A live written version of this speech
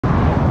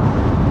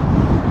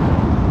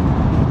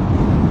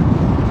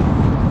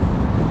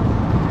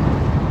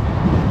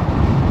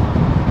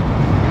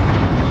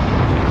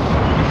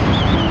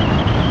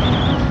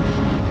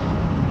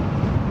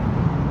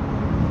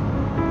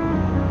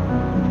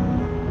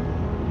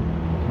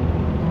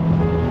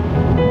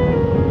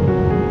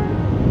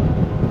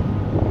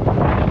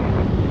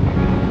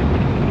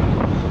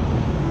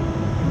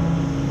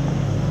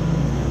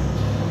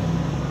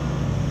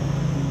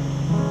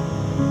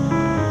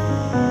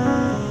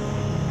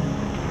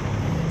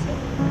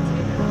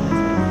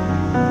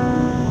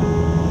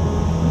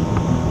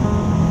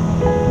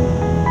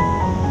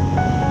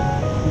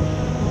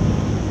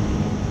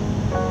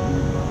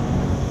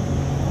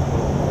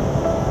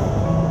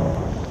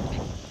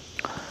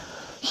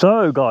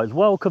So guys,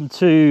 welcome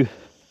to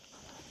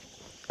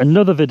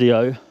another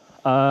video.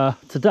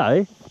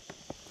 Today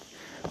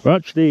we're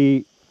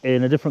actually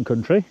in a different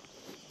country.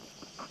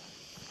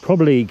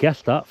 Probably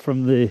guessed that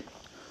from the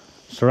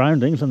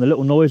surroundings and the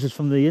little noises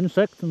from the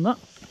insects and that.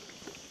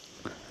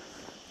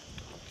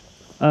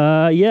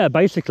 Yeah,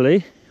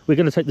 basically we're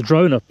going to take the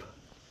drone up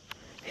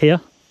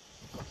here.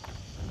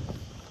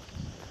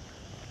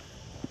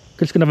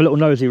 Just going to have a little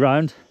nosy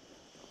round,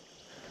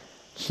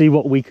 see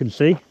what we can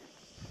see.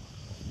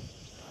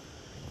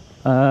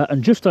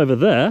 And just over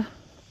there,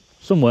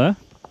 somewhere,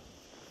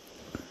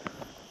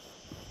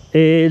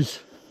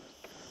 is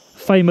a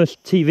famous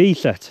TV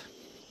set.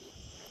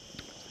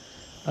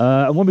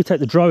 And when we take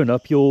the drone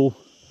up, you'll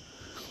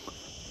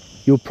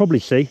probably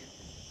see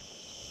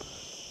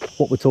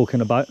what we're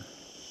talking about.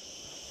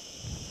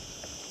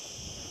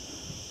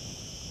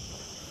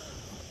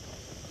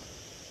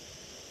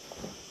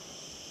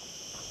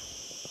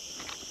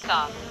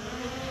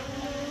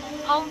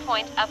 Home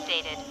point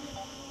updated.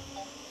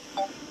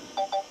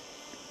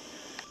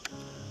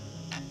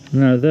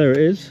 Now there it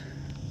is.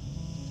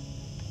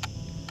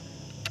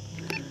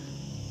 I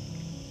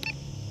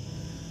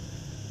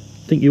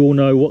think you all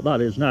know what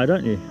that is now,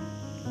 don't you?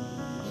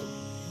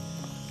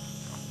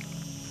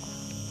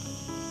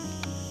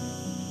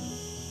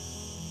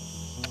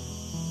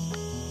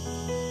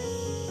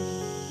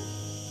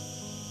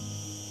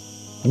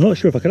 I'm not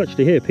sure if I can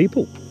actually hear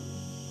people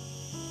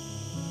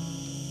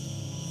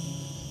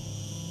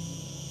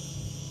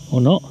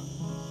or not.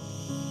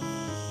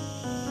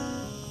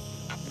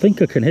 I think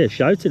I can hear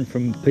shouting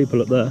from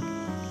people up there,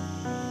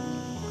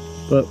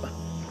 but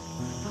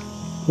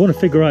I want to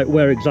figure out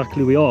where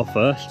exactly we are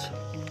first,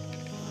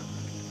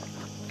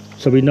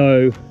 so we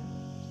know.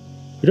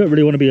 We don't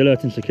really want to be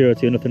alerting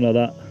security or nothing like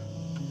that,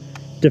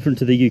 different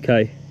to the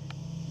UK.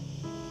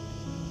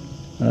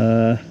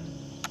 We're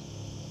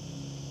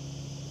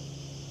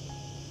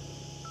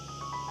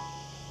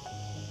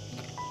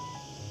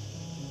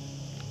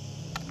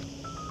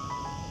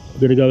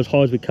going to go as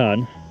high as we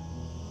can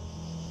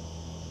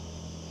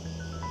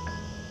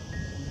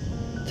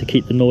to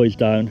keep the noise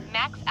down.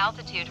 Max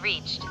altitude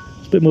reached.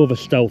 It's a bit more of a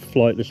stealth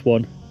flight, this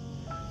one.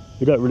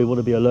 We don't really want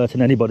to be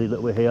alerting anybody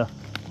that we're here.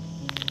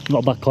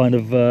 Not that kind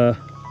of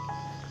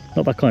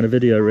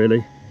video,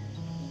 really.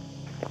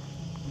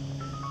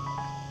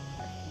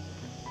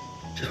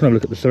 Just want to have a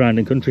look at the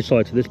surrounding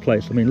countryside to this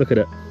place. I mean, look at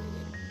it.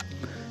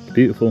 It's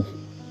beautiful.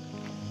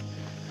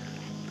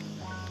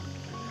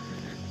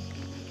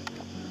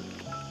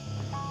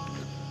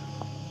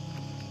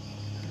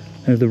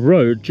 And the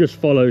road just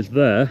follows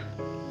there.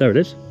 There it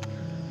is.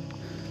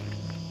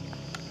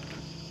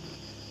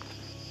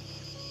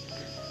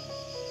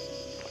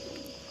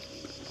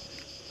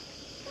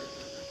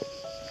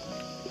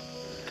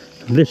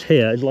 And this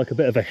here is like a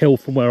bit of a hill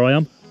from where I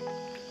am.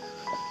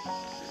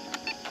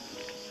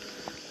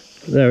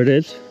 There it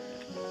is.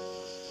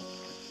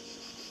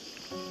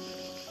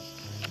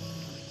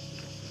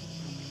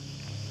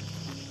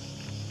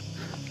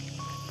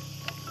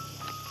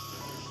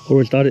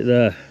 Or is that it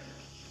there?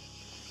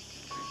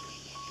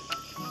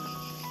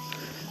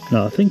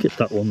 No, I think it's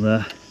that one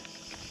there.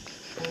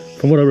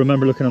 From what I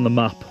remember looking on the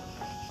map,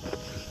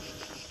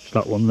 it's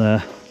that one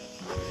there.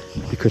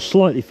 Because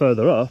slightly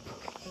further up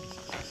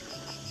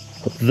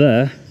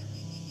there,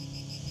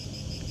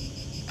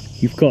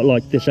 you've got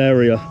like this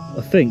area,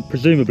 I think,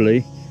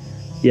 presumably,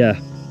 yeah.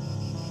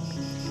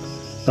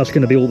 That's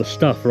going to be all the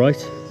stuff,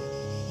 right?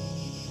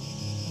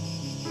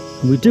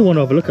 And we do want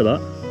to have a look at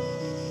that.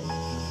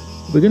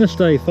 We're going to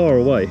stay far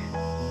away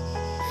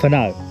for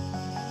now.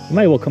 We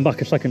may well come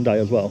back a second day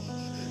as well.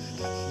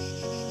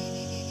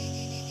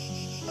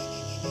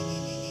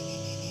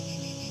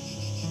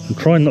 I'm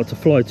trying not to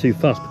fly too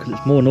fast because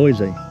it's more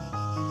noisy.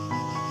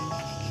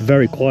 It's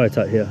very quiet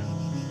out here.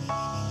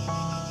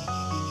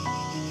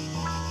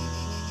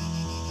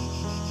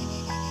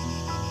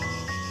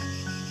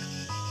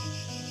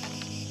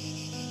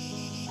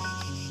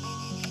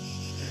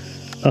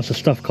 That's a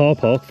staff car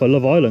park for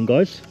Love Island,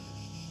 guys.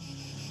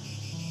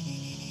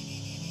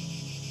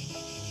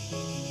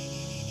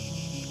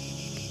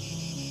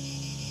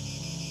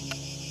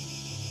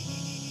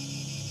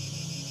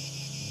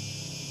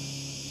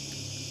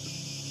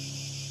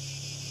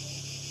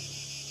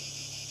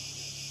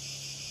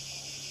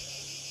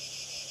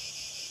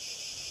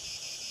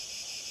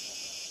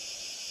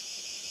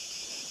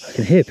 I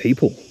can hear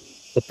people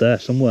up there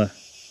somewhere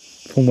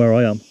from where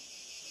I am.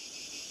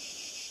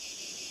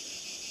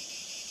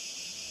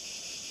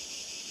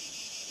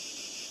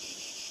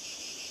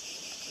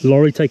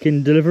 Lorry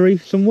taking delivery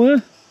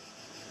somewhere,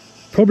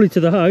 probably to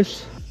the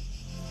house.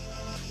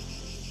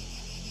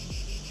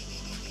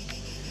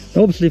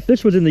 Now obviously if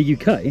this was in the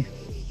UK,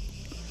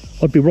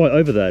 I'd be right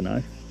over there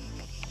now.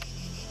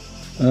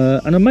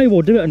 And I may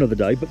well do it another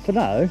day, but for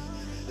now,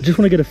 I just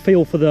want to get a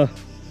feel for the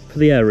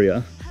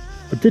area.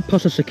 I did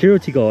pass a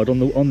security guard on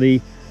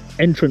the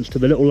entrance to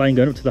the little lane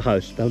going up to the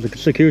house. There was a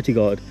security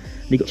guard,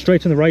 and he got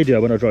straight on the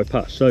radio when I drove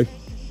past. So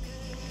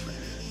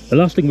the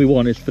last thing we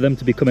want is for them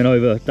to be coming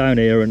over down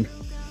here and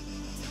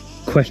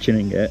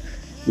questioning it.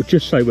 we'll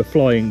just say we're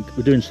flying,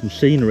 we're doing some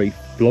scenery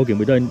vlogging.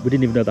 We didn't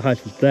even know the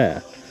house was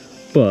there,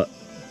 but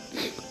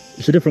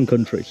it's a different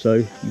country, so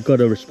you've got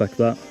to respect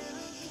that.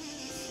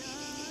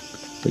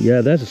 But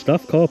yeah, there's a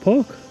staff car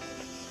park.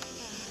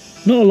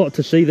 Not a lot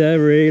to see there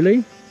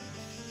really.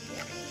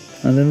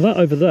 And then that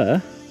over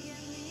there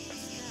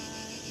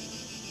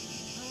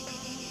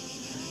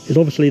is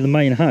obviously the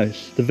main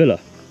house, the villa.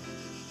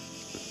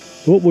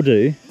 So what we'll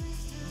do,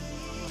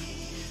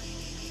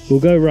 we'll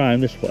go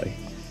around this way.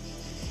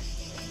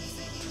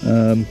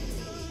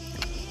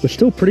 We're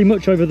still pretty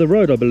much over the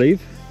road, I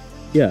believe.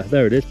 Yeah,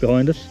 there it is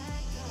behind us.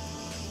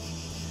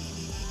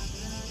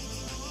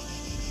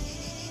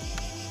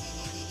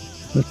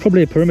 There's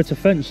probably a perimeter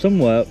fence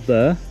somewhere up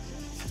there.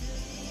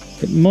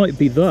 It might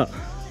be that.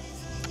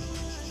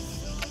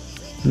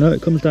 No,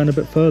 it comes down a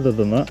bit further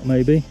than that,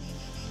 maybe.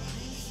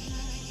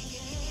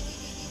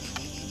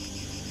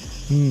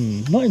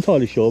 Not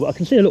entirely sure, but I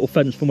can see a little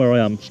fence from where I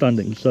am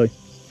standing, so.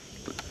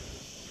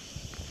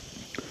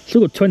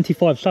 Still got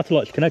 25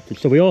 satellites connected,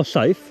 so we are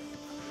safe.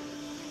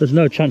 There's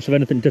no chance of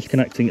anything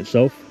disconnecting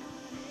itself.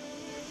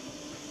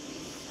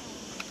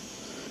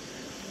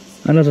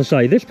 And as I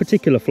say, this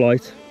particular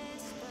flight,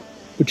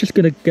 we're just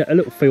going to get a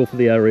little feel for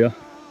the area.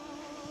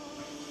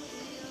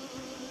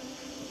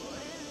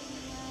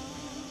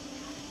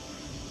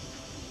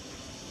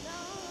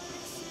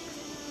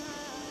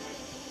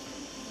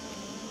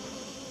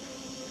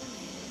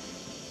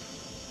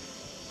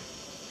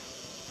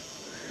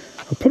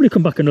 I'll probably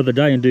come back another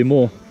day and do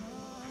more.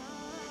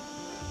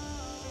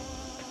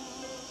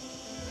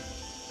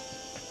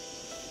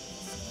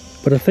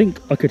 But I think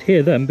I could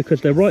hear them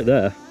because they're right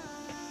there.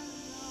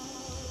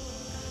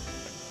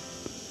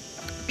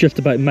 Just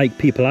about make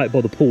people out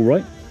by the pool,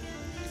 right?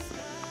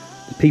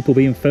 The people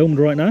being filmed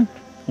right now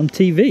on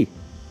TV.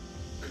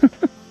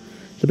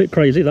 It's a bit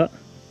crazy, that.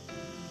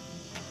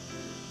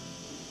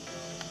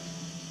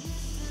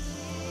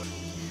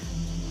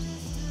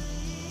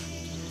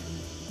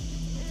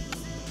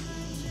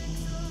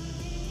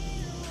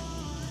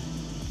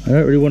 I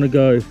don't really want to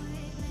go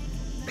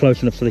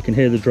close enough so they can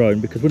hear the drone,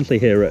 because once they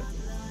hear it,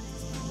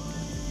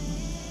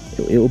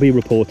 it will be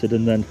reported,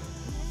 and then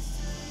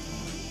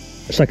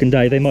a second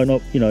day they might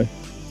not, you know,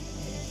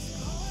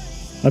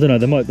 I don't know,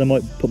 they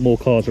might put more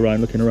cars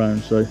around looking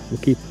around, so we'll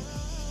keep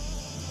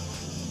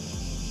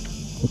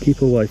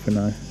away for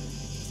now.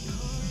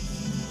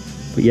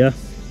 But yeah,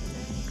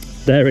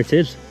 there it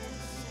is,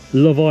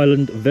 Love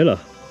Island Villa,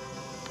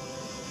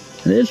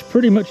 and it is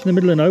pretty much in the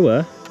middle of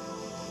nowhere.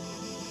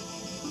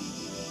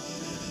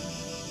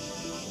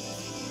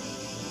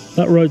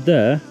 That road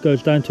there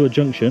goes down to a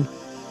junction,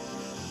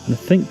 and I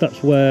think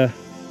that's where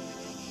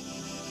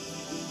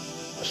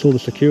I saw the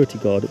security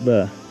guard up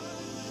there.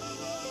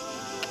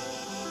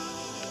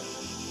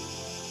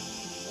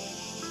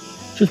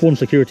 Just one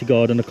security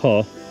guard and a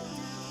car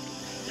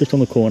just on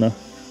the corner.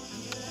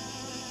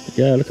 But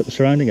yeah, look at the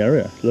surrounding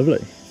area, it's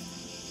lovely.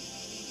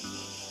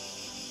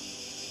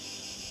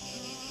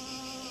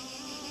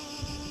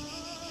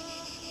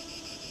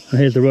 And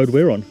here's the road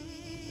we're on,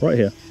 right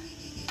here.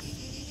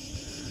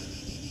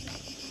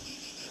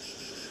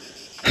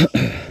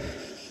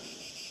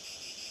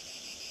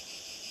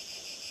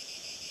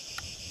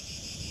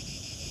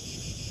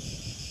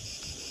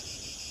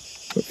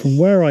 But from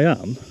where I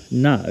am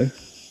now,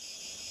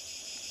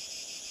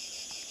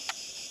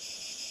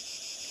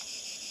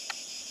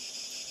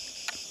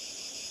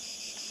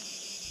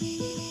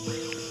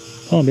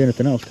 can't be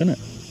anything else, can it?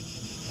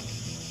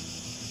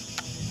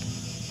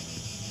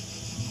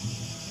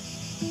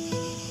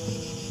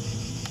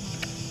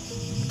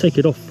 Take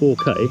it off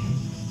 4K.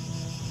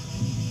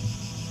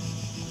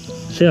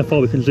 See how far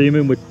we can zoom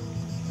in with.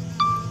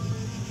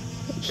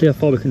 See how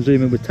far we can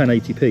zoom in with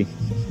 1080p.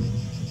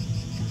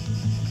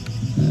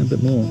 A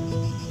bit more.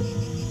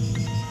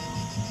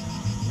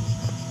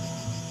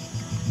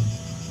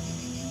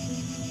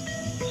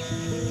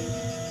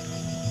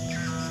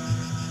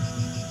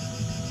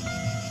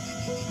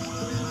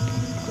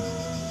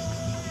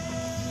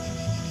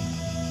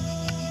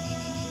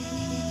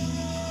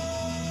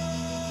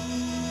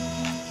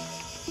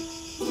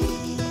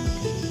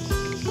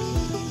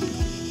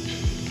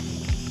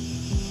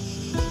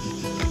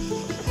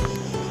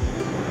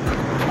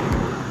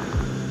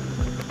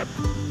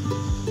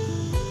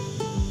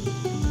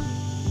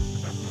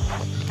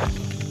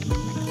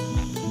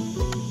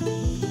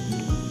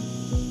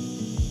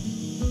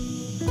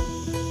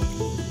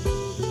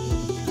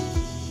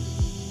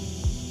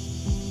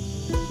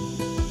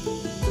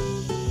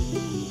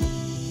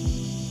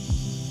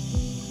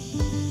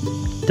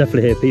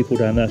 Definitely hear people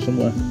down there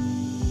somewhere.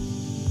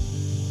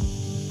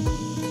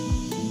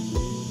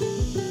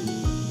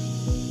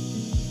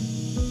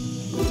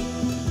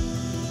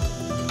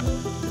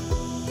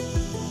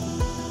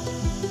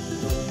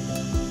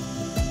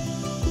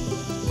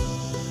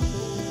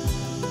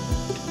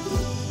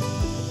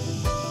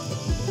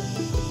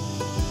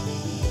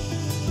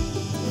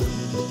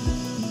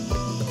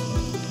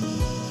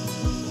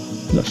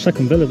 That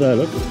second villa there,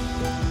 look.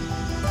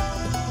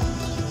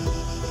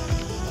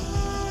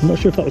 I'm not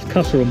sure if that was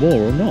Casa Amor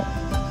or not.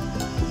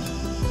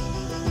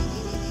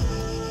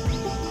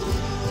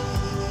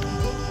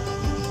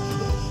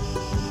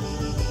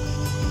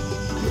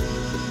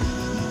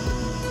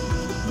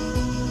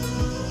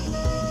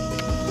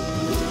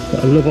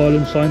 that a Love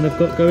Island sign they've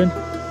got going?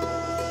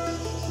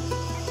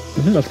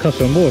 I think that's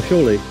Casa Amor,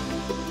 surely.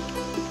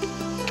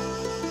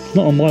 It's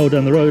not a mile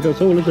down the road,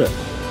 that's all, is it?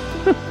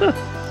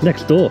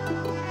 Next door.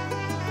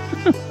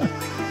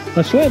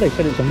 I swear they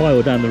said it's a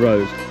mile down the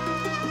road.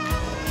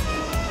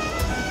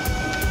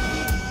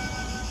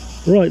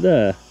 Right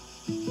there.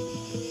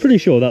 Pretty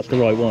sure that's the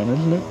right one,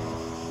 isn't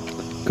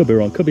it? Could be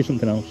wrong, could be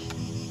something else.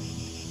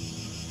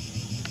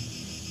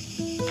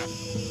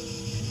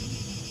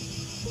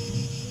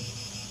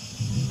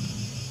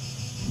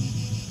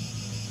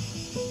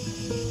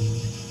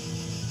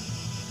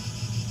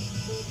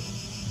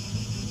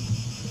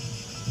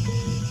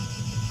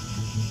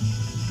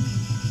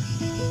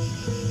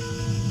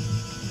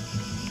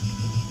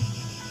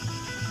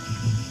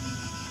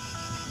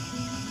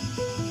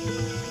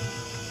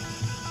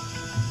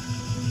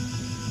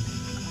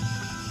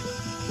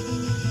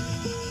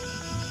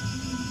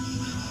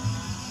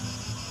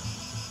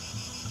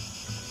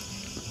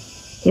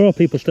 There are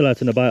people still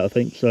out and about, I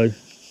think, so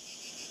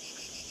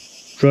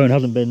drone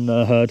hasn't been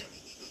heard.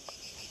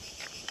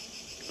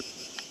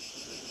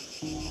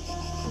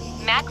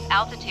 Max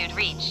altitude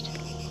reached.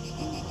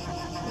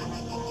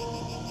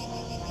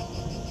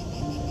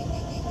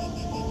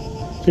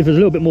 So if it's a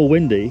little bit more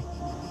windy,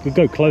 you could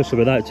go closer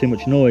without too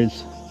much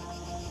noise.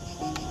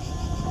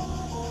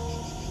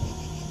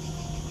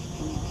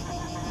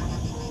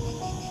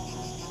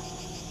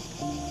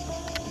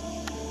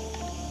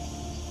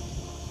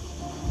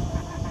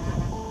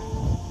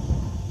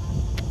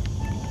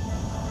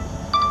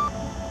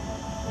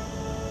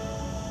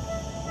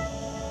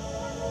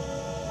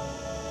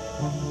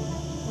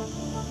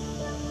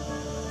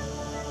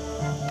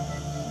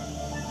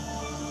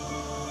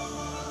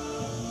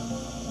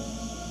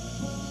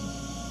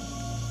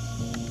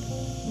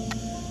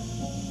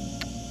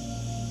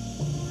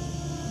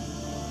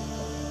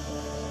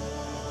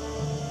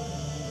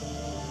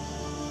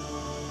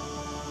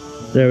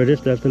 There it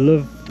is, there's the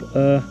Love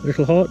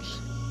little hearts.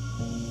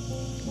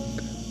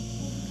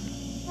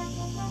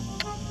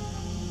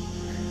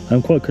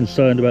 I'm quite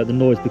concerned about the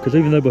noise because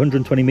even though we're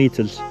 120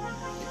 metres,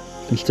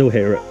 you can still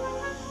hear it.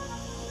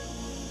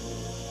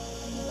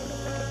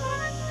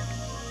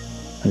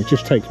 And it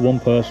just takes one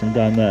person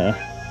down there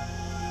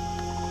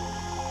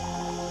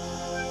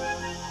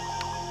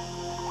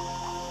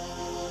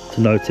to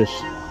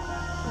notice.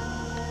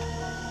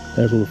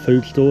 There's all the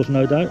food stores,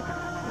 no doubt.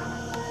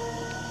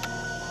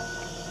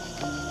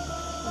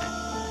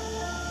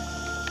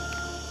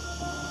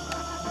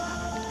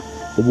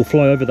 But we'll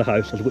fly over the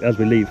house as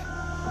we leave.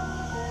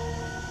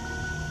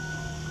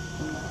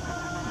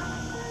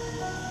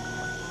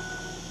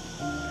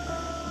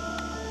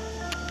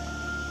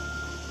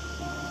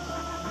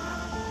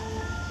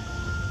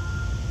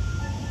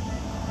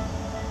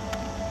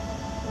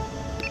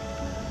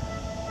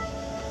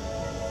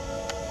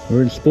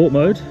 We're in sport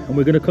mode and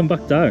we're going to come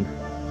back down.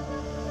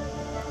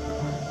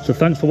 So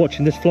thanks for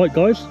watching this flight,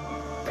 guys.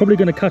 Probably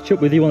going to catch up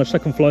with you on a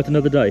second flight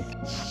another day.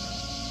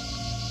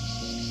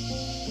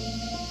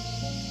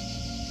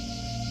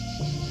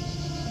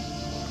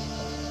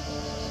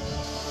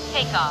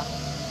 Takeoff.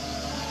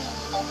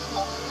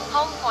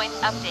 Home point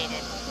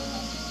updated.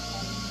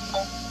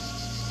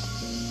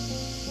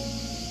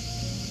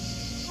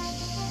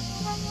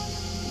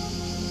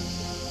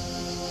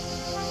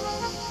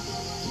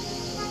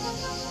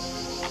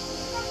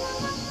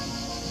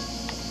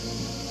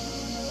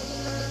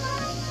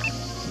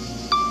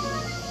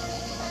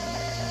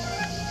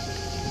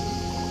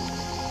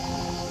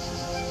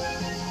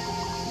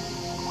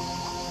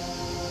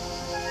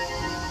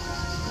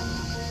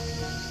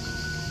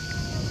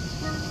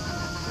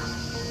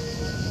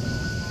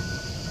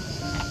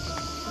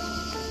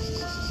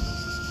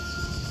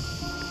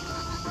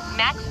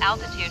 Max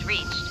altitude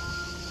reached.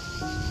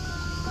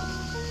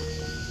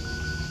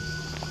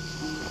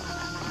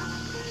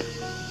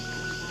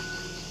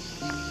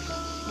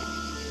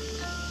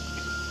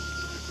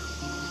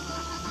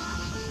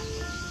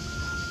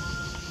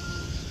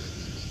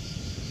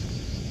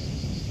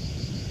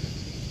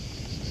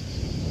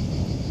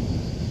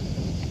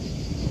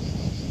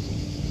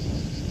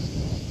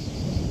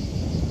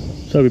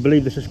 So we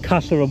believe this is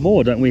Casa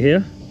Amor, don't we,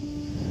 here?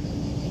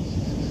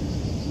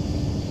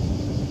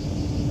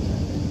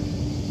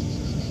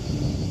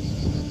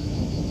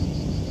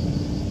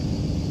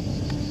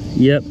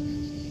 Yep.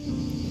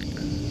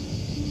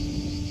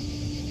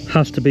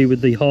 Has to be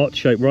with the heart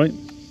shape, right?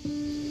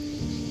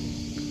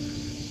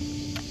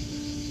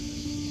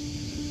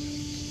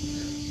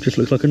 Just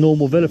looks like a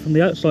normal villa from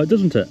the outside,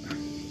 doesn't it?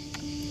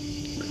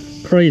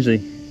 Crazy.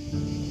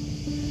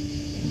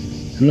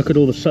 And look at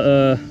all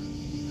the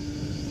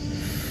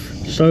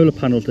solar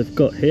panels they've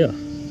got here.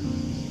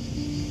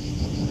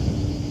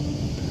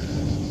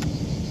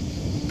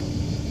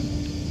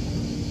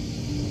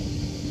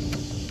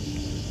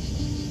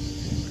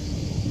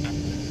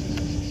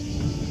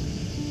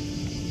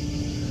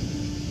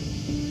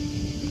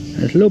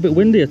 It's a little bit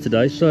windier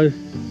today, so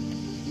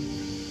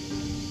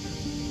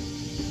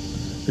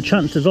the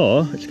chances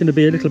are it's going to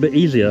be a little bit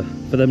easier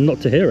for them not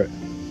to hear it.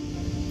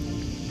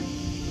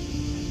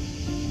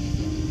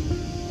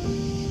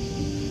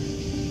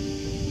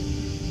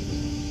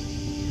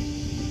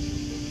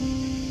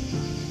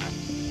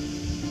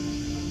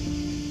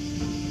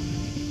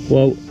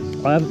 Well,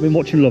 I haven't been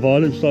watching Love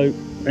Island, so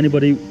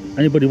anybody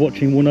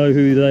watching will know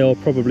who they are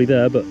probably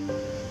there, but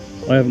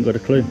I haven't got a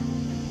clue.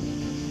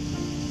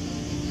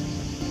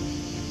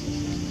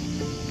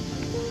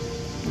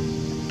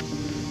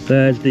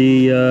 There's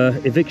the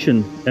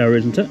eviction area,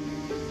 isn't it?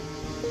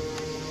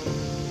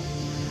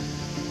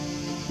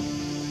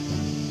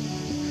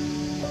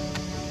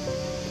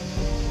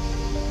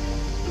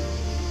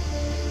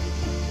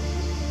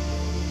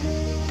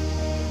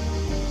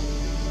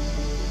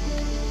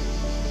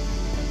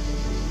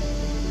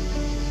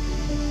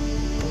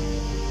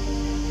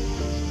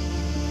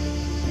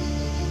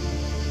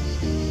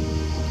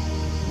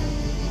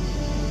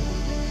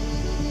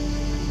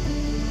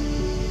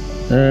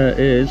 There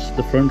is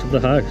the front of the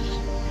house.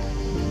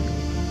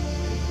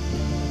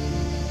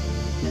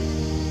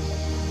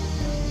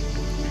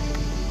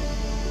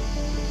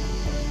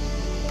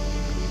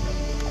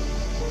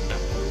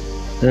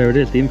 There it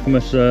is, the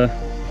infamous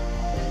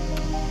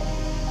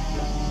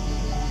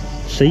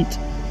seat.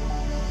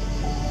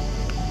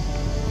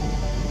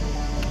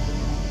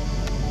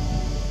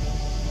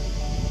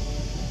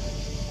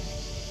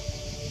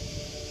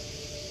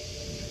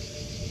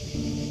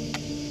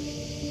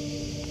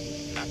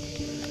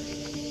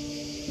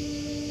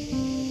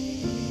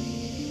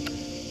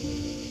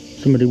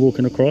 Somebody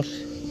walking across.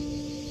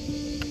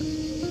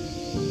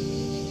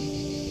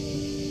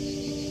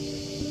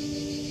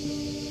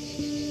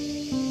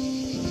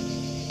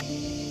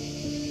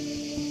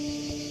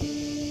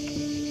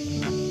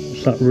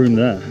 What's that room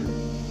there?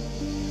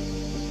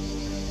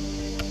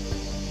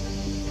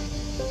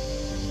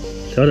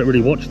 See, I don't really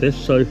watch this,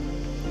 so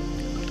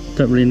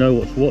don't really know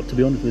what's what, to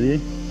be honest with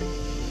you.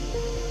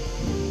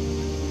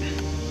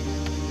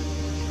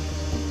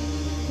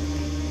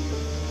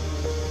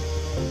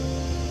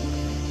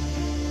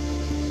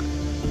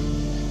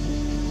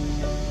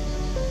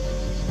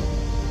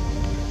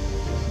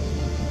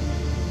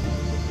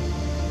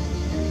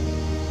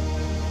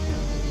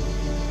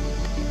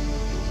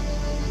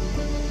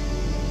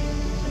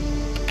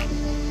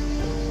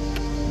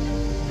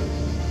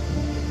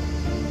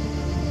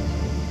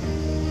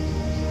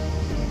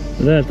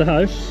 There's the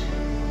house.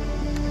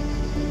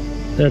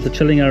 There's the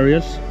chilling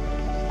areas.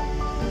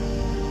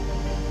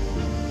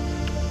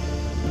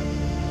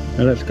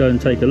 Now let's go and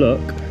take a look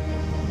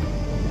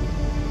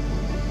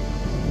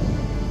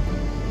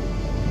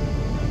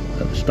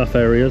at the stuff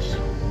areas.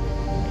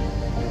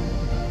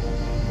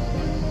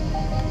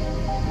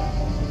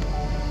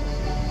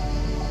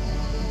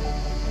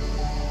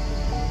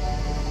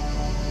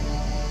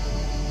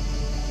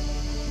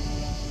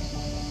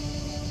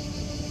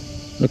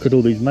 Look at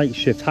all these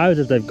makeshift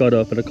houses they've got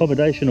up, and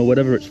accommodation or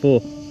whatever it's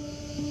for.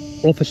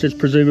 Offices,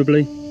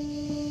 presumably.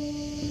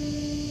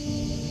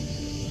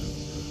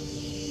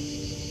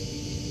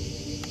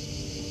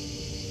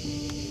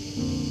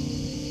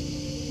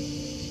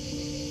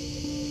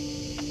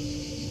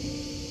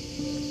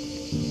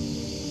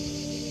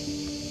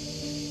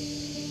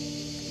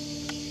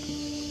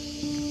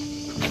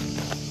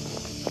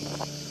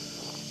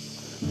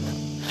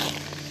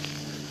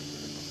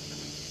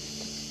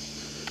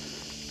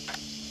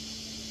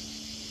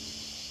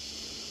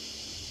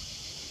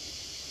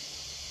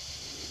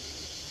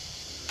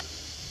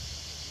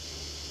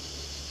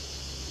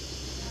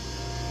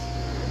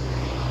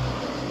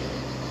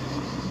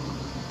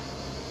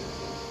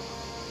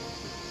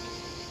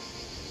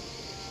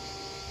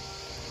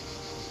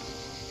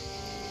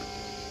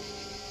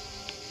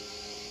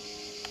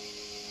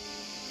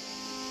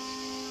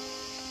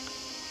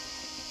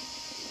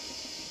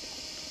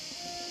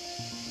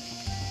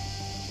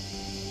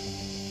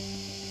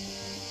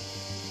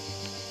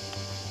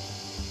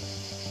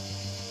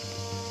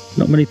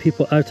 Not many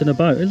people out and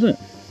about, is it?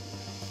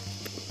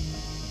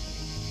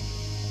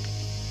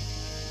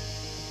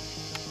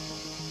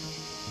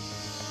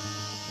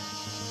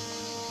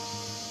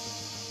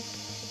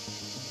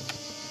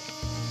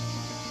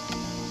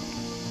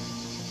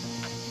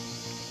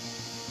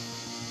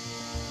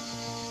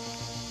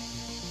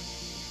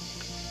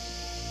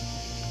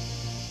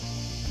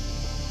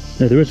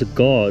 Now, there is a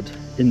guard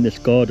in this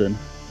garden,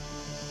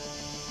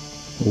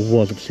 or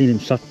was. I've seen him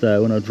sat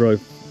there when I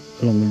drove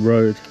along the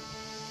road.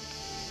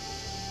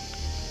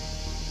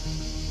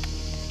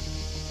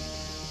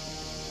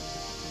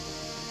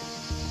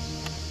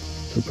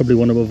 So I probably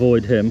want to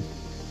avoid him,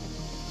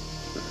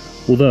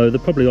 although there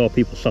probably are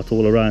people sat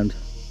all around.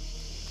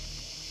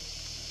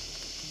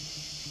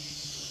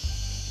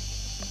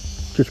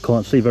 Just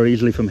can't see very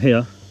easily from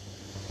here.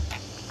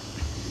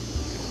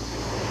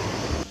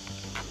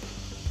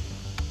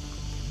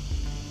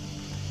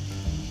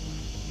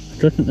 I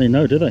don't think they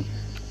know, do they?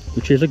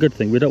 Which is a good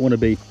thing. We don't want to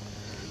be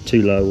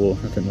too low or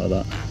nothing like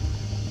that.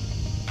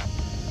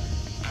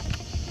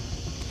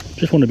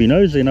 Just want to be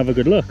nosy and have a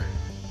good look.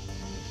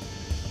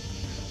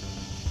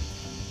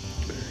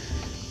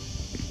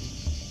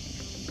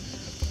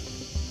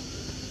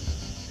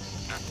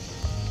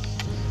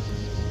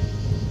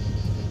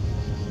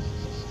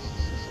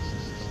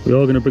 We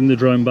are going to bring the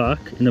drone back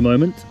in a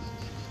moment.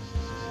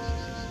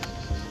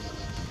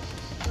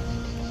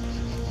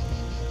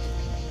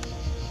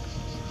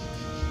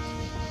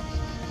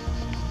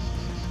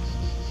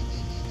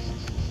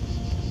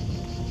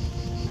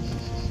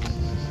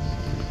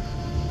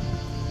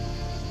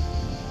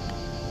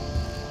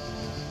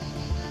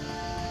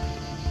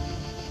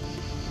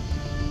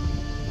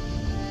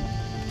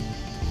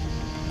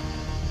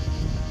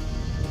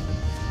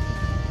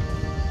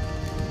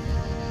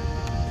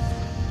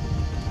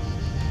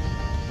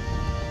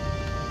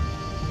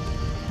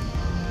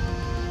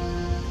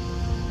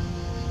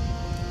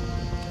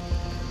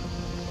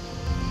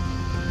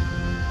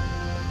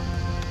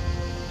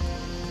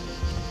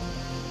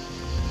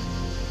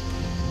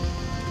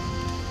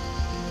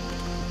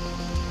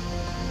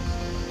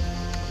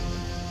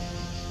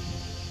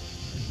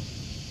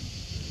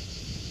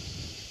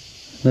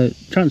 The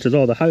chances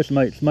are the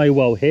housemates may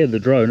well hear the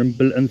drone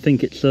and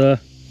think it's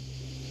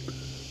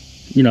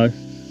you know,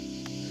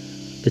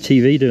 the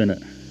TV doing it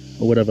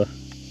or whatever.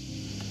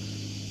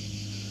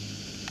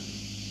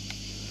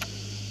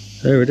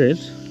 There it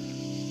is,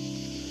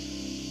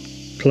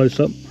 close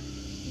up.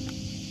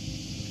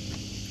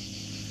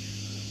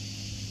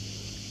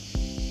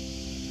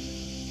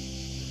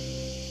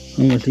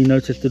 Obviously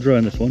noticed the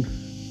drone, this one.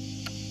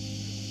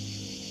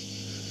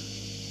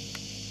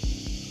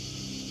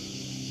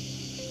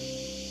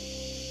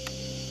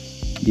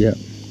 Yeah,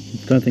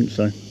 don't think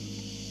so.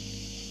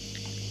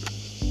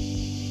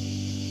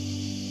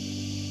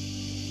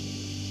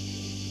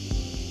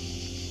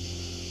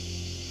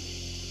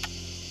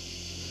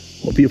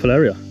 What a beautiful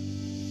area.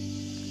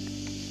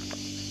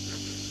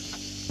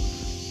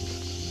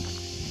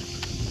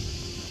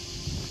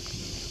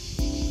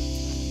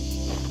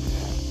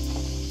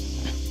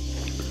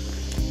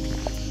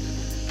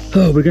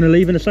 Oh, we're going to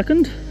leave in a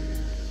second.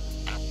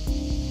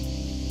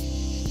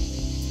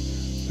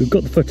 We've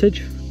got the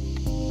footage.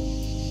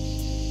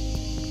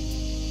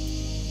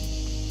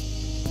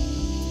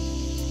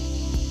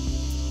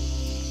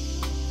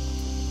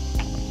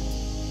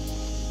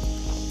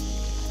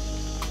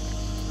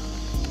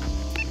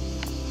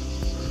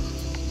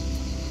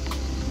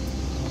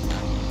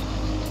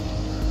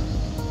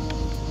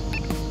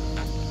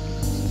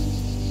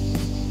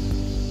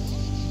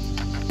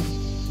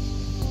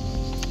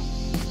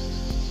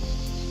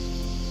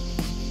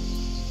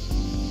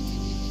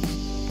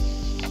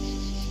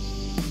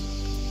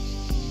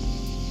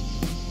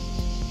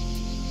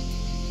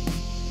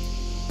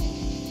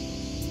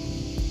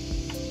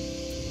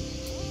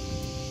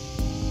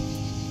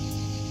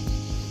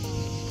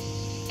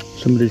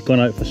 Somebody's gone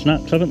out for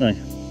snaps, haven't they?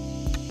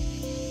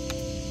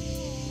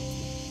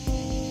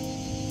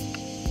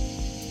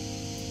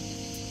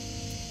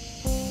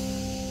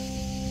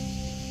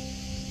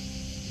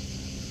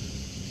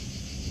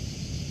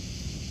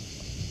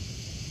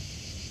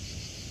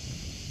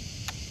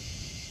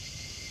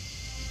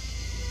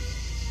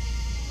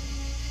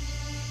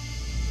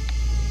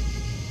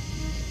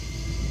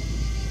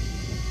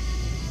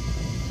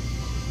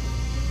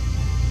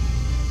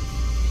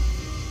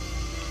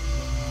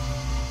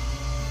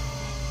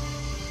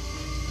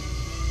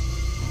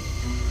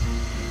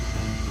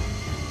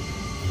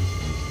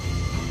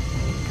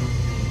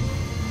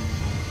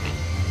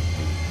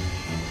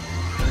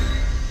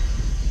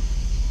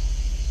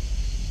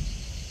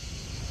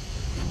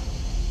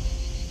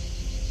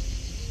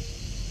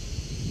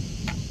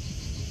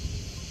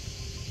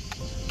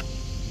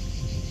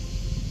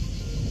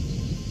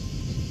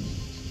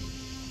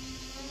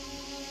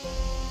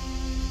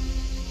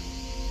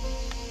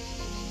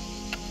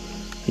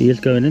 He is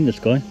going in, this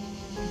guy.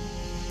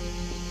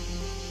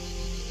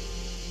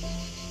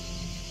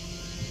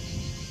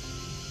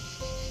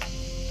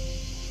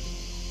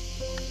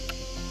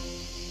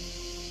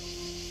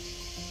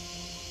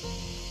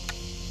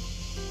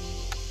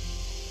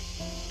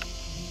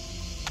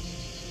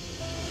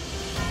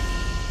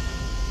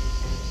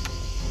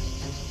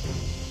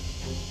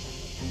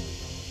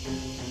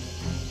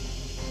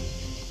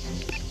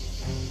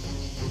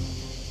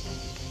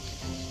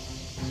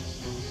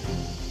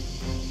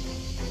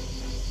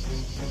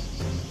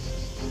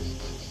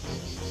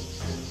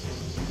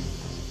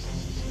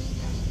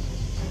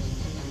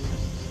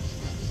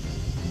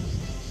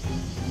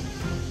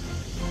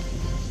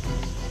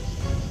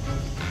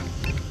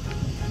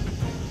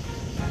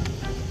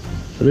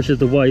 So this is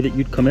the way that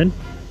you'd come in,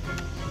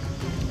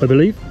 I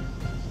believe.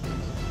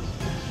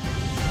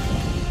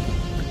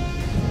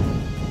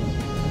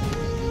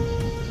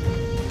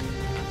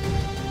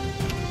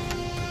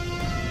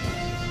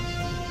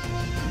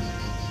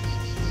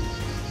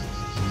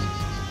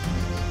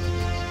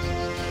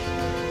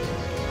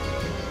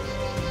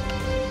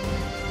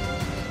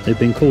 They've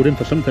been called in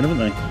for something, haven't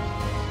they?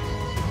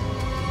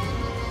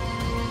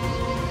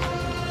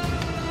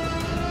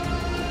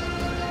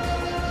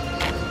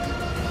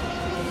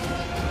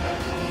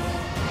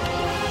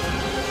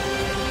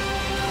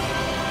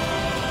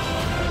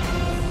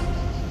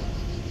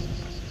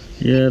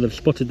 Yeah, they've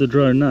spotted the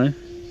drone now.